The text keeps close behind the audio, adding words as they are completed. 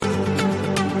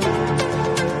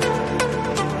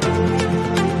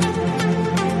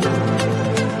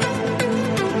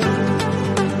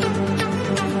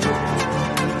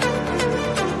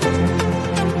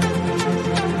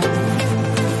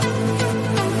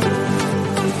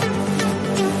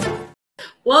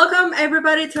Welcome,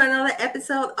 everybody, to another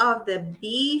episode of the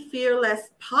Be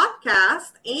Fearless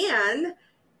podcast. And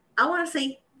I want to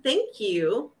say thank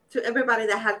you to everybody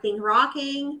that has been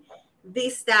rocking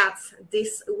these stats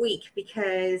this week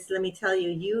because let me tell you,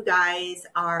 you guys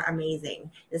are amazing,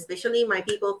 especially my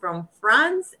people from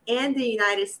France and the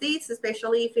United States,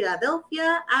 especially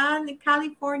Philadelphia and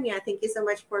California. Thank you so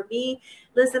much for being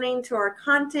listening to our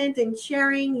content and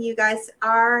sharing. You guys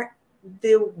are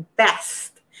the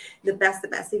best. The best.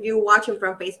 If you're watching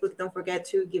from Facebook, don't forget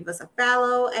to give us a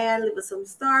follow and leave us some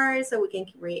stars so we can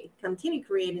continue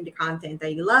creating the content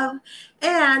that you love.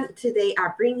 And today I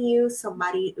bring you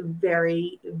somebody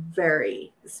very,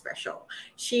 very special.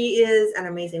 She is an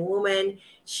amazing woman.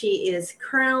 She is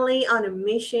currently on a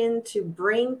mission to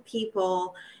bring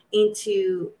people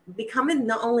into becoming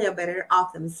not only a better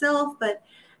of themselves, but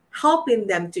helping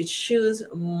them to choose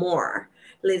more.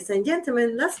 Ladies and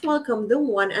gentlemen, let's welcome the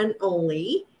one and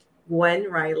only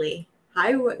Gwen Riley.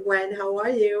 Hi, Gwen. How are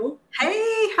you?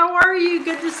 Hey, how are you?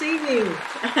 Good to see you.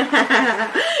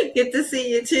 Good to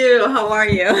see you too. How are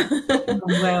you?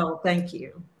 Well, thank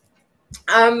you.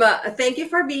 Thank you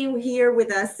for being here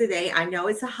with us today. I know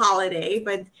it's a holiday,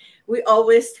 but we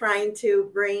always trying to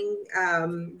bring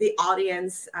the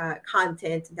audience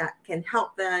content that can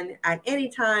help them at any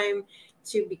time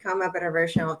to become a better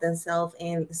version of themselves.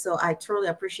 And so I truly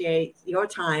appreciate your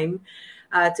time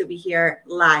to be here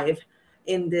live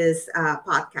in this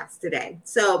podcast today.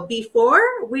 So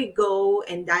before we go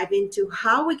and dive into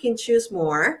how we can choose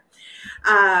more,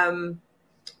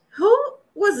 who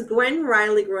was Gwen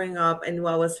Riley growing up and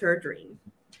what was her dream?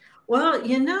 Well,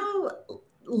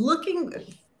 looking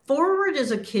forward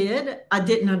as a kid, I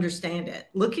didn't understand it.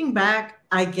 Looking back,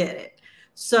 I get it.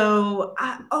 So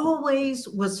I always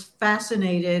was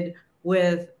fascinated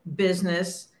with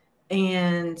business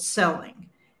and selling.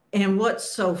 And what's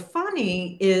so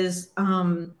funny is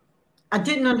I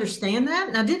didn't understand that,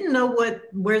 and I didn't know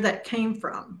where that came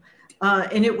from.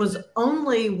 And it was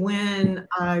only when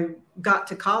I got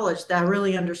to college that I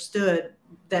really understood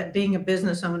that being a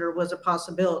business owner was a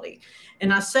possibility.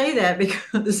 And I say that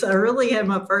because I really had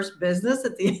my first business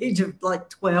at the age of like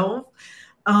 12.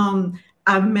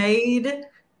 I made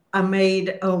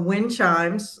wind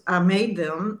chimes. I made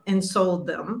them and sold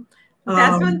them.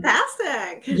 That's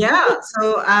fantastic. Yeah.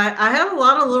 So I had a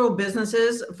lot of little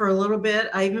businesses for a little bit.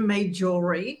 I even made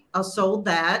jewelry. I sold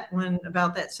that when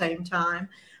about that same time.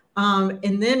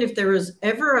 And then if there was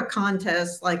ever a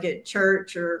contest like at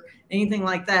church or anything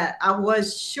like that, I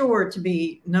was sure to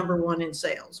be number one in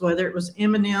sales, whether it was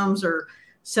M&Ms or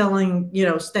selling,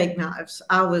 steak knives.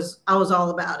 I was all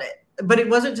about it. But it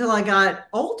wasn't until I got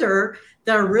older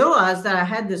that I realized that I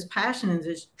had this passion and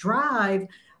this drive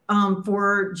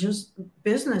for just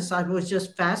business. I was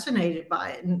just fascinated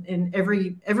by it in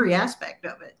every aspect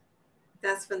of it.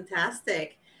 That's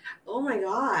fantastic. Oh my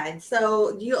God.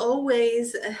 So you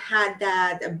always had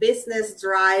that business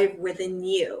drive within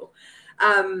you.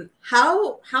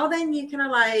 How then you kind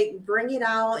of like bring it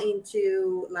out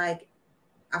into like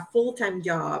a full-time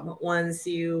job once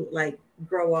you like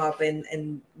grow up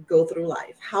and go through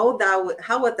life? How would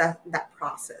that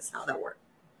process, how that worked?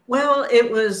 Well, it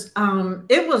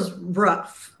was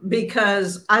rough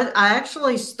because I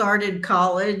actually started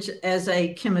college as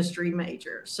a chemistry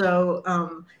major.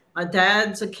 So my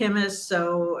dad's a chemist,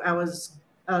 so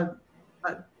I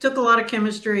took a lot of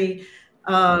chemistry.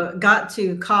 Got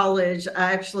to college,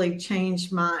 I actually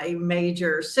changed my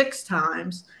major 6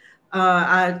 times.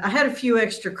 I had a few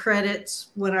extra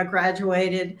credits when I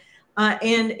graduated.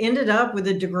 And ended up with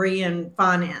a degree in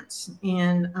finance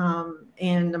and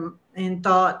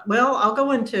thought, well, I'll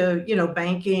go into,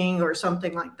 banking or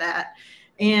something like that.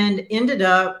 And ended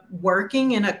up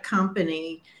working in a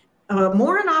company,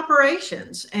 more in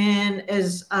operations. And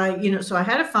as so I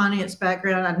had a finance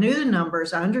background. I knew the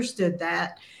numbers. I understood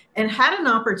that and had an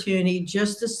opportunity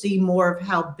just to see more of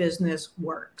how business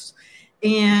works.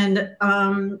 And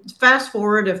fast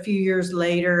forward a few years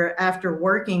later, after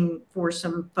working for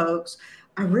some folks,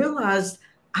 I realized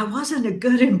I wasn't a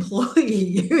good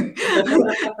employee. and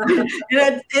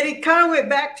it kind of went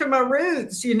back to my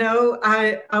roots.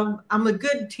 I'm a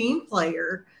good team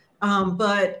player,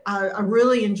 but I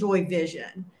really enjoy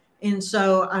vision. And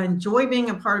so I enjoy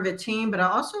being a part of a team, but I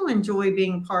also enjoy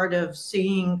being part of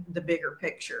seeing the bigger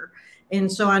picture.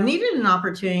 And so I needed an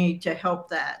opportunity to help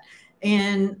that.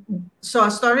 And so I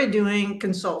started doing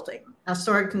consulting. I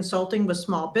started consulting with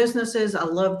small businesses. I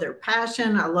loved their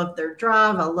passion. I loved their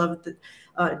drive. I loved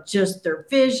just their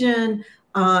vision.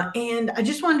 And I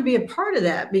just wanted to be a part of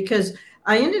that because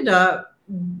I ended up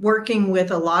working with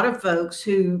a lot of folks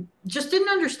who just didn't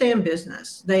understand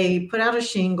business. They put out a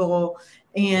shingle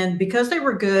And because they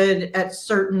were good at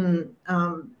certain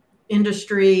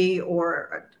industry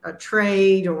or a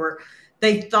trade, or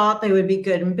they thought they would be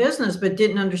good in business, but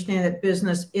didn't understand that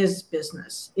business is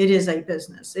business. It is a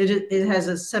business. It has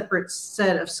a separate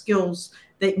set of skills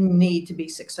that you need to be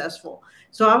successful.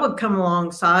 So I would come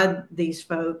alongside these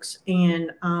folks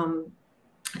and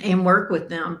work with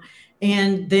them.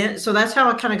 And then, so that's how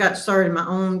I kind of got started my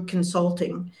own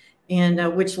consulting,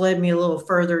 and which led me a little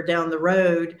further down the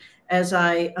road as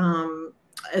I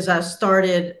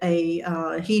started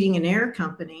a heating and air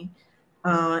company,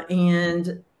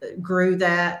 and grew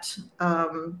that.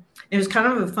 It was kind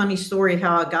of a funny story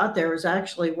how I got there. I was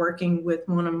actually working with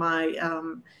one of my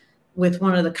with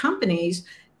one of the companies,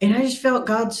 and I just felt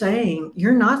God saying,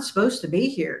 "You're not supposed to be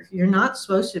here. You're not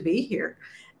supposed to be here."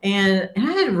 And I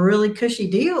had a really cushy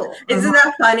deal. Isn't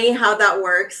that funny how that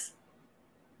works?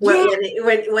 Yeah,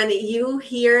 When you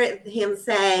hear him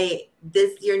say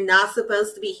this, you're not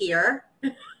supposed to be here.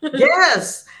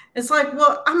 yes. It's like,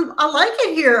 well, I like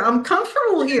it here. I'm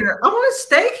comfortable here. I want to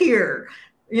stay here,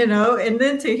 And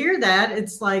then to hear that,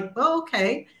 it's like, well,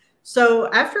 okay.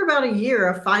 So after about a year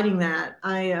of fighting that,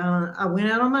 I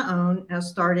went out on my own. I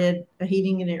started a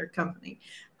heating and air company.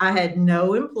 I had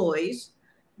no employees,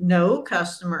 no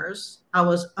customers. I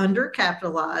was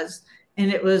undercapitalized,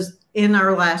 and it was in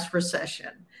our last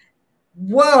recession.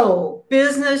 Whoa,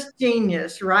 business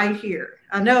genius right here.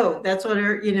 I know that's what,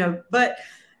 but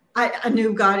I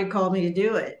knew God had called me to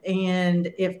do it.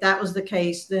 And if that was the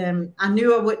case, then I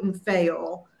knew I wouldn't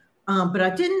fail. But I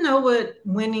didn't know what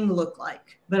winning looked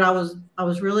like. But I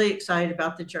was really excited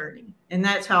about the journey. And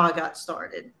that's how I got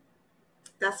started.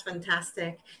 That's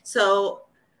fantastic. So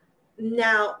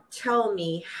now tell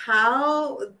me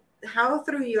how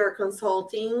through your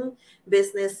consulting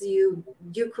business you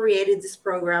created this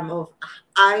program of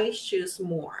I choose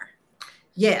more.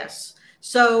 Yes.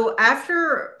 So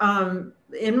after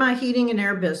in my heating and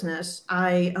air business,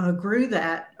 I grew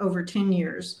that over 10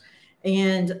 years,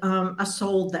 and I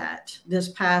sold that this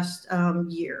past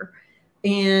year.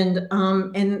 And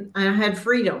I had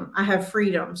freedom. I have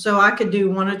freedom. So I could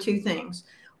do one of two things.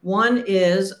 One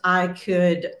is I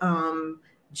could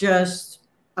just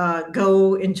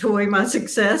go enjoy my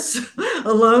success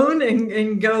alone,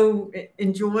 and go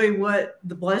enjoy what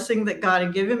the blessing that God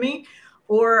had given me,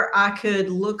 or I could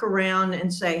look around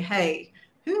and say, hey,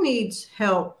 who needs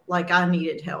help like I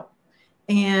needed help?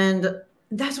 And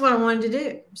that's what I wanted to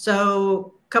do.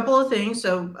 So, a couple of things.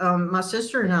 So, my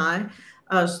sister and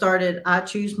I started I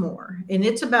Choose More. And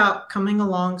it's about coming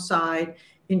alongside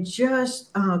and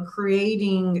just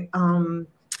creating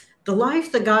the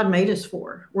life that God made us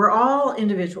for. We're all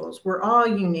individuals, we're all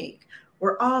unique,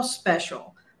 we're all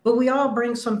special, but we all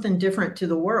bring something different to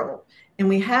the world. And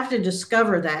we have to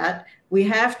discover that. We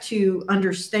have to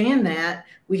understand that.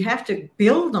 We have to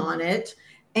build on it,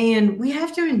 and we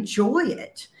have to enjoy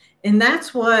it. And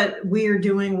that's what we're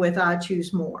doing with I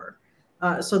Choose More.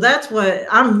 So that's what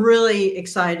I'm really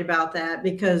excited about, that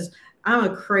because I'm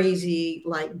a crazy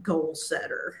like goal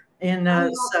setter. And I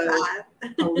love so that.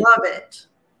 I love it.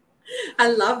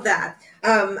 I love that.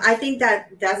 I think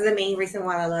that that's the main reason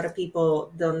why a lot of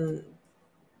people don't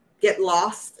get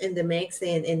lost in the mix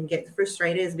and get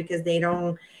frustrated, is because they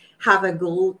don't have a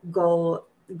goal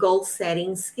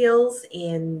setting skills,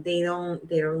 and they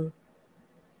don't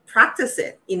practice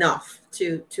it enough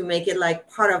to make it like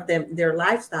part of their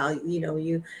lifestyle.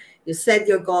 You set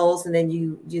your goals, and then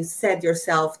you set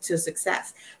yourself to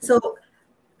success. So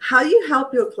how do you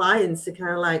help your clients to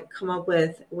kind of like come up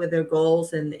with their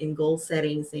goals and goal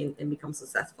settings and become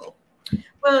successful?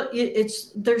 Well,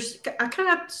 there's I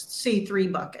kind of see three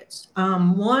buckets.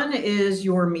 One is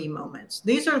your me moments.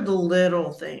 These are the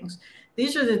little things.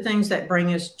 These are the things that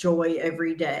bring us joy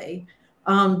every day.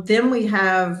 Then we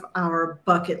have our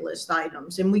bucket list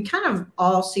items, and we kind of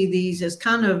all see these as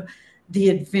kind of the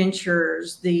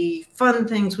adventures, the fun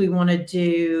things we want to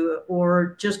do,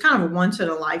 or just kind of once in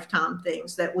a lifetime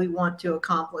things that we want to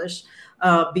accomplish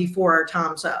before our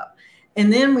time's up.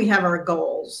 And then we have our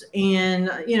goals, and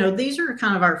these are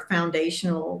kind of our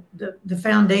foundational, the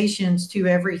foundations to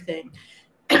everything.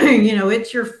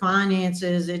 It's your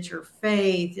finances, it's your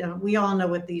faith. We all know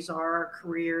what these are, our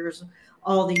careers,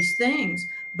 all these things.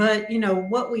 But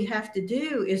what we have to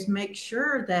do is make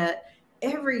sure that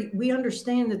we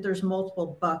understand that there's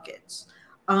multiple buckets.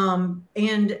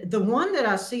 And the one that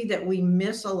I see that we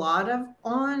miss a lot of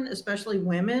on, especially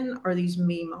women, are these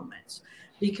me moments.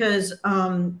 Because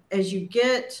as you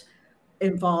get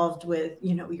involved with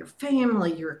your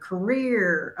family, your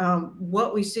career,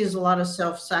 what we see is a lot of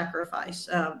self-sacrifice,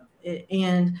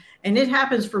 and it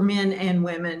happens for men and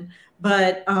women.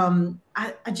 But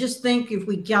I just think if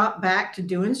we got back to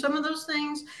doing some of those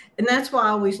things, and that's why I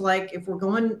always like, if we're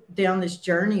going down this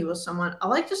journey with someone, I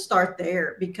like to start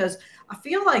there, because I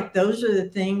feel like those are the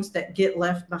things that get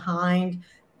left behind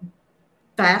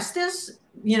fastest,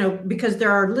 because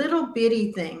there are little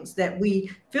bitty things that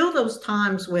we fill those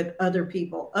times with other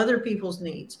people, other people's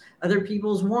needs, other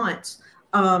people's wants.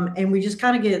 And we just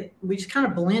kind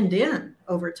of blend in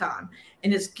over time.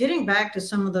 And it's getting back to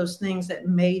some of those things that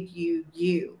made you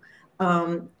you.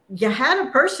 You had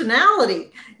a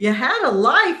personality, you had a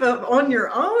life on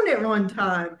your own at one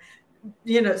time,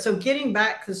 so getting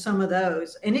back to some of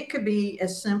those, and it could be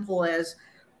as simple as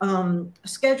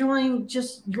scheduling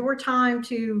just your time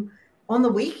to on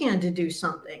the weekend to do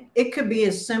something. It could be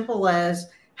as simple as,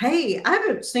 hey, I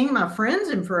haven't seen my friends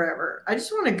in forever, I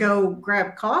just want to go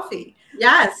grab coffee.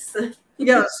 Yes.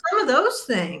 Some of those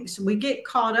things, we get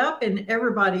caught up in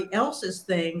everybody else's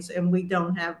things and we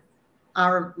don't have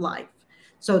our life.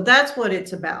 So that's what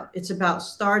it's about. It's about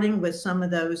starting with some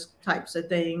of those types of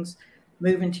things,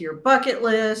 moving to your bucket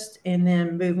list, and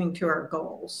then moving to our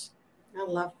goals. I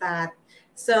love that.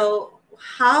 So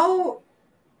how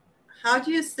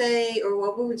do you say, or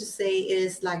what would you say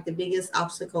is like the biggest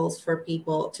obstacles for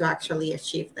people to actually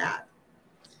achieve that?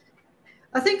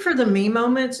 I think for the me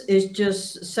moments is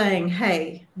just saying,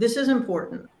 hey, this is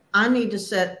important. I need to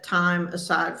set time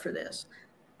aside for this.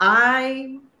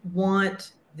 I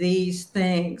want these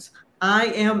things. I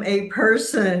am a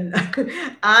person.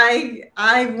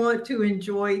 I want to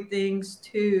enjoy things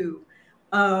too.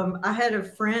 I had a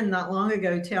friend not long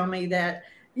ago tell me that,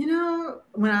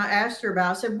 when I asked her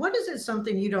about, I said, what is it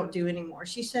something you don't do anymore?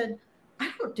 She said,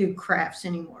 I don't do crafts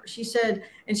anymore. She said,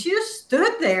 and she just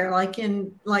stood there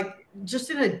just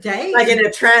in a Like daze. in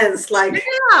a trance, like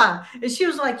Yeah. And she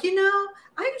was like,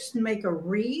 I used to make a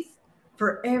wreath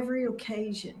for every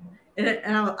occasion. And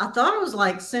I thought it was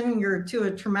like sending her to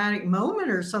a traumatic moment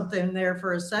or something there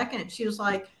for a second. She was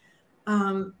like, I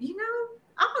want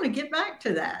to get back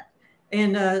to that.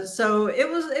 And so it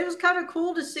was kind of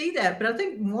cool to see that. But I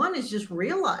think one is just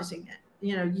realizing it.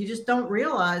 You just don't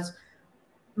realize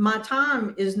my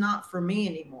time is not for me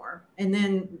anymore. And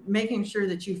then making sure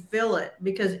that you fill it,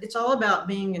 because it's all about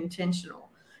being intentional.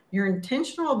 You're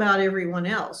intentional about everyone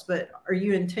else, but are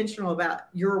you intentional about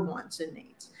your wants and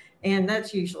needs? And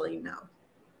that's usually no.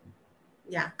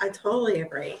 yeah, I totally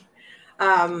agree.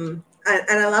 And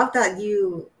I love that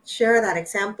you share that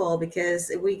example,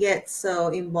 because we get so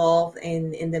involved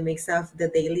in the mix of the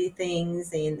daily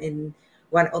things and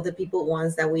what other people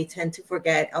wants, that we tend to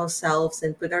forget ourselves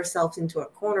and put ourselves into a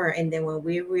corner. And then when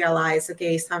we realize,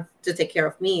 okay, it's time to take care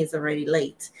of me, it's already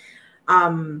late.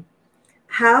 Um,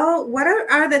 what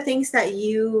are the things that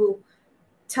you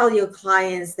tell your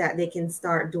clients that they can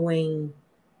start doing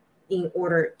in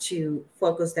order to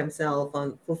focus themselves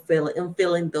on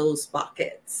filling those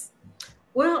buckets?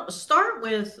 Well, start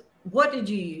with, what did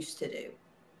you used to do?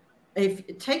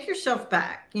 If take yourself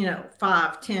back,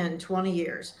 5, 10, 20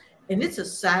 years, and it's a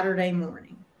Saturday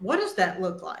morning, what does that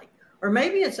look like? Or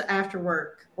maybe it's after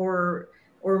work, or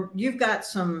you've got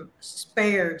some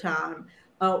spare time.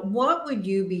 What would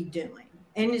you be doing?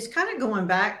 And it's kind of going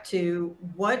back to,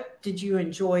 what did you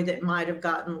enjoy that might have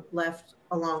gotten left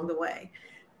along the way?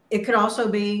 It could also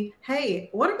be, hey,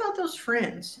 what about those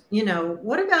friends?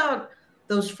 What about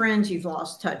those friends you've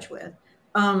lost touch with?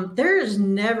 There has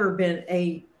never been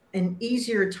an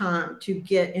easier time to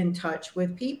get in touch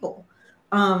with people.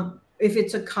 If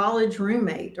it's a college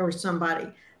roommate or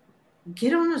somebody,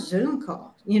 get on a Zoom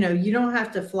call. You don't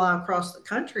have to fly across the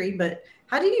country, but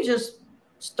how do you just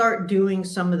start doing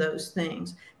some of those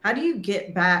things? How do you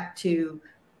get back to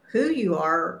who you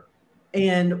are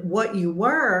and what you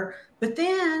were, but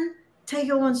then take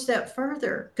it one step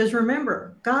further? Because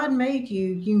remember, God made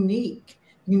you unique,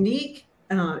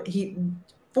 he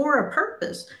for a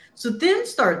purpose. So then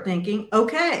start thinking,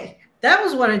 okay, that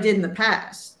was what I did in the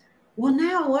past. Well,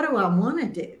 now what do I want to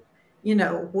do?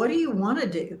 What do you want to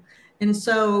do? And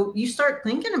so you start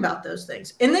thinking about those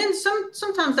things. And then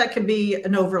sometimes that could be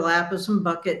an overlap of some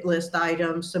bucket list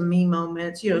items, some me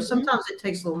moments. Mhm. Sometimes it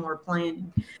takes a little more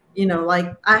planning.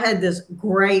 Like I had this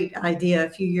great idea a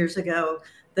few years ago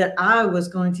that I was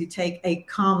going to take a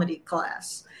comedy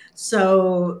class.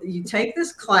 So you take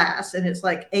this class and it's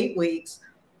like 8 weeks,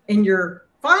 and your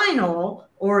final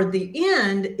or the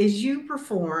end is you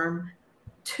perform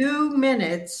 2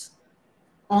 minutes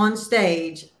on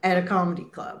stage at a comedy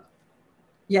club.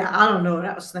 Yeah, I don't know what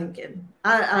I was thinking.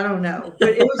 I don't know, but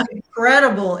it was an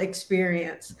incredible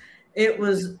experience. It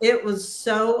was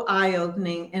so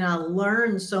eye-opening, and I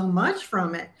learned so much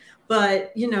from it.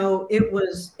 But it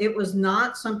was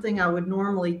not something I would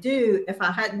normally do if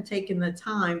I hadn't taken the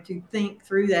time to think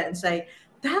through that and say,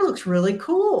 that looks really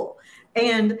cool.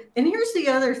 And here's the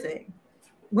other thing.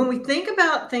 When we think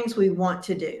about things we want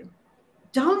to do,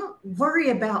 don't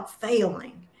worry about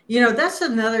failing. That's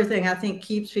another thing I think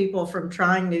keeps people from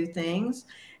trying new things.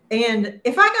 And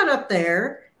if I got up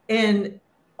there and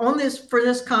on this for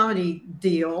this comedy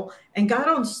deal and got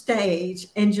on stage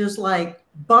and just like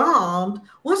bombed,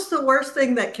 what's the worst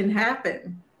thing that can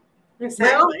happen? Well,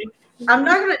 Exactly. I'm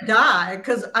not going to die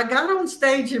because I got on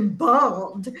stage and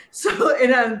bombed. So,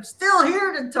 and I'm still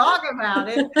here to talk about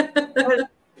it.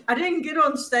 But I didn't get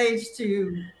on stage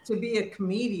to be a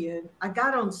comedian. I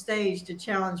got on stage to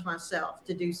challenge myself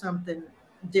to do something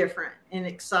different and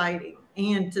exciting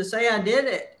and to say I did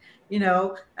it.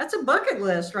 That's a bucket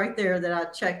list right there that I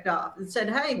checked off and said,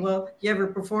 hey, well, you ever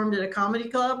performed at a comedy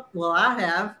club? Well, I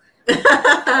have.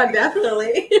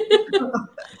 Definitely.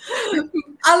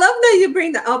 I love that you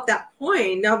bring up that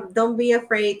point. No, don't be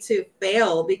afraid to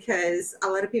fail, because a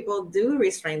lot of people do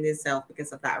restrain themselves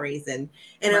because of that reason.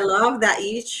 And I Right. love that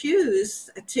you choose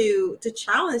to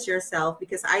challenge yourself,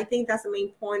 because I think that's the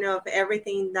main point of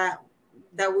everything that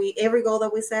we every goal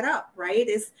that we set up, right?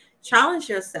 Is challenge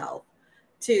yourself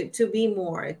to be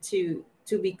more, to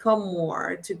become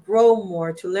more, to grow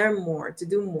more, to learn more, to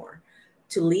do more,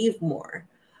 to leave more.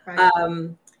 Right.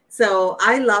 So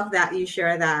I love that you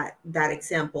share that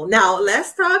example. Now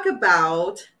let's talk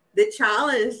about the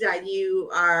challenge that you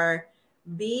are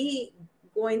be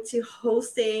going to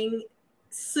hosting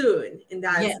soon, and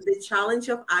that's Yes. the challenge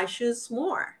of I choose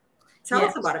more. Tell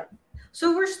us Yes. about it.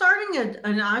 So we're starting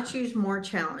an I Choose More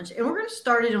challenge, and we're going to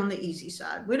start it on the easy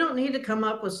side. We don't need to come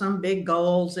up with some big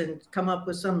goals and come up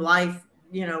with some life,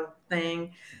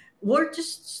 thing. We're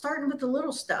just starting with the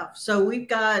little stuff. So we've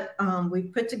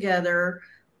put together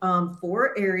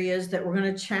 4 areas that we're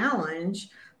going to challenge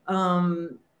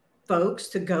um, folks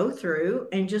to go through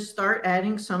and just start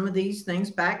adding some of these things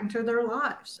back into their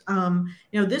lives.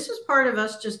 This is part of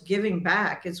us just giving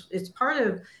back. It's part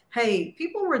of, hey,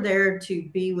 people were there to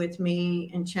be with me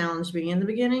and challenge me in the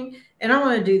beginning, and I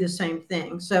want to do the same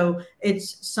thing. So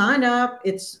it's sign up.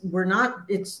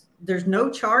 There's no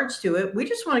charge to it. We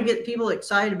just want to get people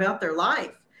excited about their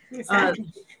life. Uh,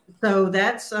 Exactly. so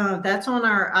that's on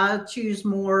our I Choose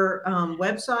More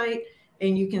website,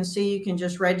 and you can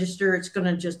just register. It's going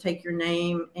to just take your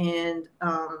name and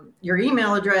your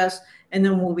email address, and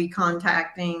then we'll be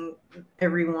contacting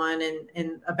everyone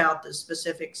and about the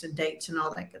specifics and dates and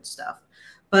all that good stuff.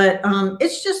 But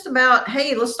it's just about,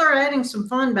 hey, let's start adding some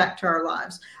fun back to our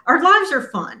lives. Our lives are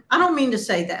fun. I don't mean to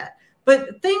say that,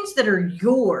 but things that are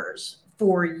yours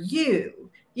for you.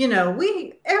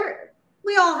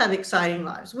 We all have exciting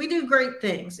lives. We do great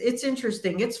things. It's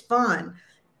interesting. It's fun.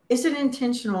 Is it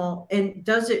intentional? And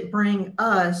does it bring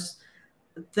us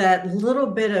that little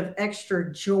bit of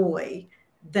extra joy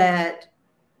that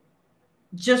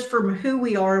just from who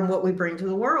we are and what we bring to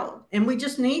the world? And we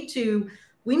need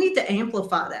to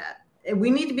amplify that. And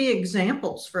we need to be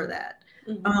examples for that.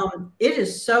 Mhm. It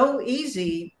is so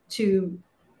easy to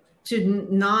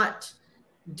not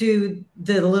do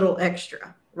the little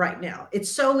extra right now.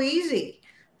 It's so easy,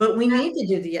 but we need to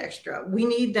do the extra. We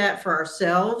need that for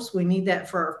ourselves. We need that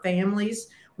for our families.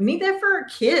 We need that for our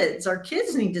kids. Our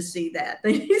kids need to see that.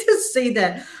 They need to see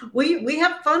that we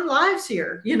have fun lives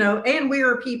here, and we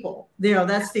are people.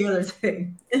 That's the other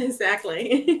thing.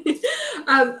 Exactly.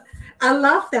 um, I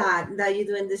love that you're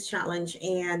doing this challenge,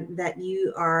 and that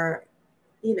you are,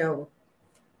 you know,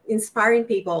 inspiring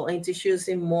people into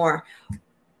choosing more.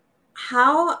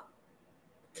 How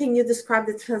can you describe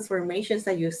the transformations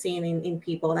that you've seen in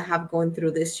people that have gone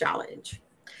through this challenge?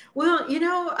 Well,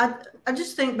 I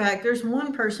just think back, there's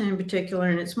one person in particular,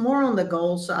 and it's more on the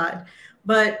goal side,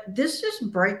 but this just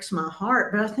breaks my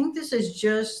heart. But I think this is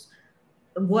just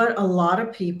what a lot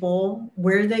of people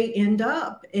where they end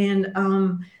up. And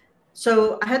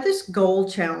so I had this goal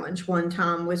challenge one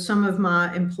time with some of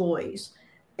my employees,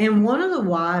 and one of the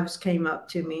wives came up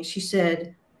to me. She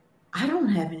said, I don't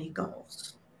have any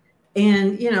goals.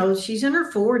 And she's in her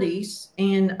 40s,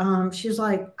 and she's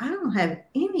like, I don't have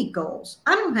any goals.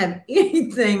 I don't have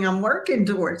anything I'm working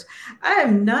towards. I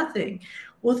have nothing.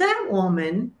 Well, that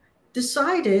woman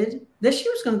decided that she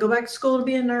was going to go back to school to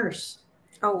be a nurse.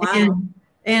 Oh, wow.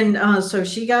 And so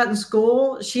she got in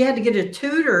school. She had to get a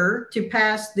tutor to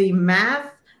pass the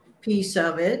math piece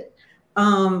of it,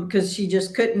 because she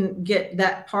just couldn't get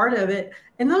that part of it.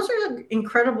 And those are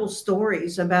incredible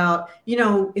stories about,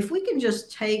 if we can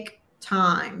just take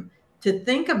time to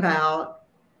think about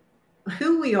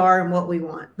who we are and what we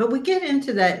want. But we get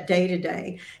into that day to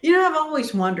day. You know, I've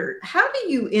always wondered, how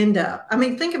do you end up? I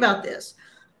mean, think about this.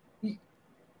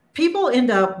 People end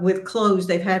up with clothes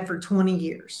they've had for 20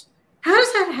 years. How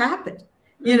does that happen?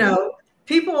 You Mm-hmm. know,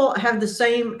 people have the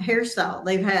same hairstyle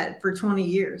they've had for 20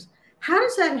 years. How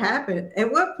does that happen?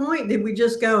 At what point did we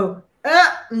just go,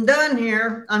 I'm done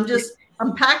here. I'm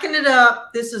packing it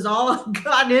up. This is all I've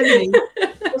got in me.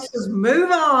 Let's just move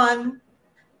on.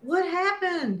 What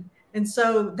happened? And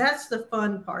so that's the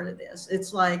fun part of this.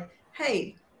 It's like,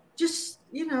 hey, just,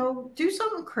 do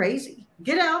something crazy.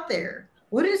 Get out there.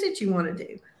 What is it you want to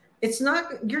do? It's not,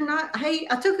 you're not, hey,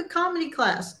 I took a comedy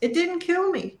class. It didn't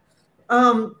kill me.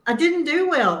 I didn't do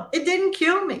well. It didn't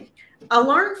kill me. I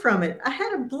learned from it. I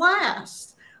had a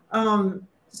blast.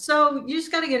 So you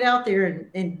just got to get out there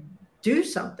and do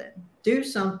something. Do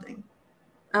something.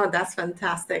 Oh, that's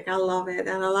fantastic. I love it.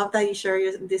 And I love that you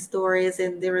share the stories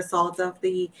and the results of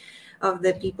the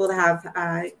people that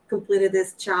have completed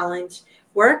this challenge.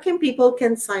 Where can people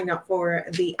can sign up for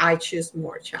the I Choose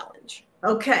More challenge?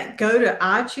 Okay, go to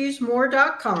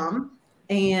ichoosemore.com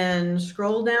and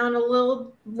scroll down a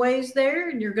little ways there,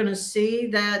 and you're going to see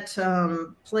that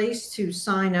place to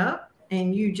sign up.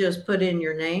 And you just put in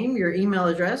your name, your email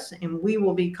address, and we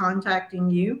will be contacting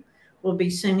you. We'll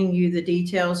be sending you the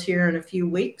details here in a few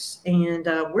weeks, and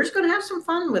we're just going to have some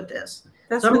fun with this.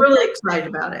 That's So I'm really excited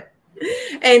about it.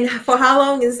 And for how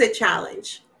long is the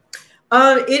challenge?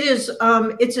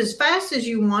 It's as fast as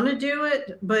you want to do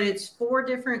it, but it's 4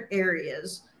 different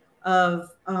areas of,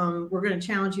 we're going to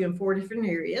challenge you in 4 different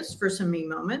areas for some me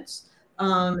moments.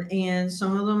 And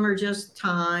some of them are just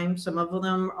time. Some of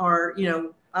them are,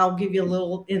 I'll give you a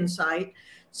little insight.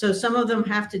 So some of them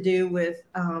have to do with,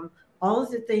 all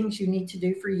of the things you need to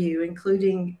do for you,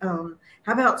 including, how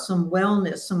about some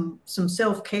wellness, some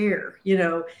self-care,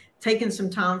 taking some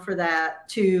time for that,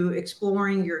 to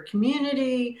exploring your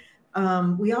community.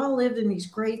 We all live in these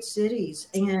great cities,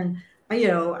 and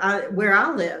where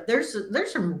I live, there's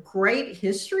some great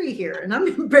history here, and I'm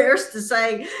embarrassed to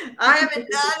say I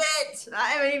haven't done it. I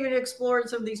haven't even explored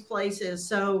some of these places.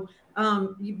 So,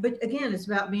 but again, it's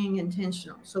about being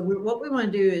intentional. So what we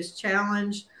want to do is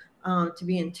challenge to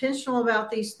be intentional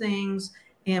about these things.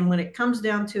 And when it comes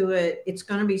down to it, it's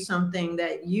going to be something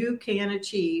that you can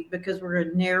achieve, because we're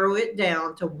going to narrow it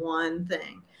down to one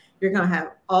thing. You're going to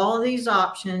have all these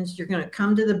options. You're going to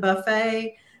come to the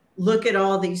buffet, look at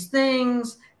all these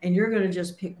things, and you're going to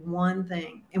just pick one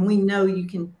thing. And we know you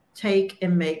can take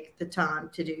and make the time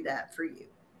to do that for you.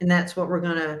 And that's what we're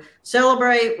going to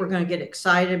celebrate. We're going to get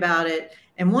excited about it.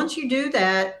 And once you do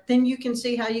that, then you can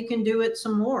see how you can do it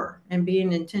some more and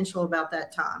being intentional about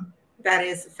that time. That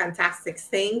is fantastic.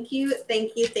 Thank you.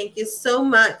 Thank you. Thank you so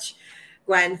much,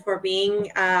 Gwen, for being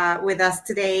with us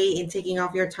today and taking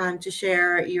off your time to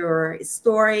share your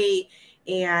story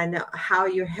and how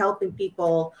you're helping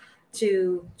people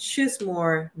to choose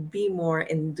more, be more,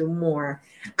 and do more.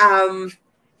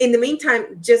 In the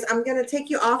meantime, I'm going to take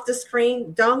you off the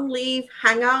screen. Don't leave.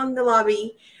 Hang out in the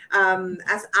lobby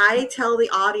as I tell the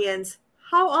audience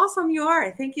how awesome you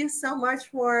are. Thank you so much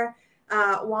for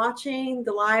watching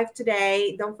the live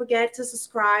today. Don't forget to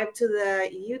subscribe to the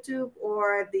YouTube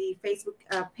or the Facebook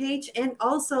page, and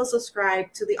also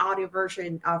subscribe to the audio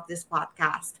version of this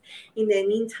podcast. In the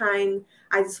meantime,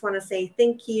 I just want to say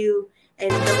thank you,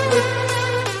 and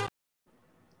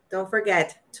don't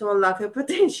forget to unlock your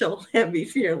potential and be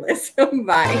fearless.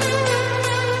 Bye.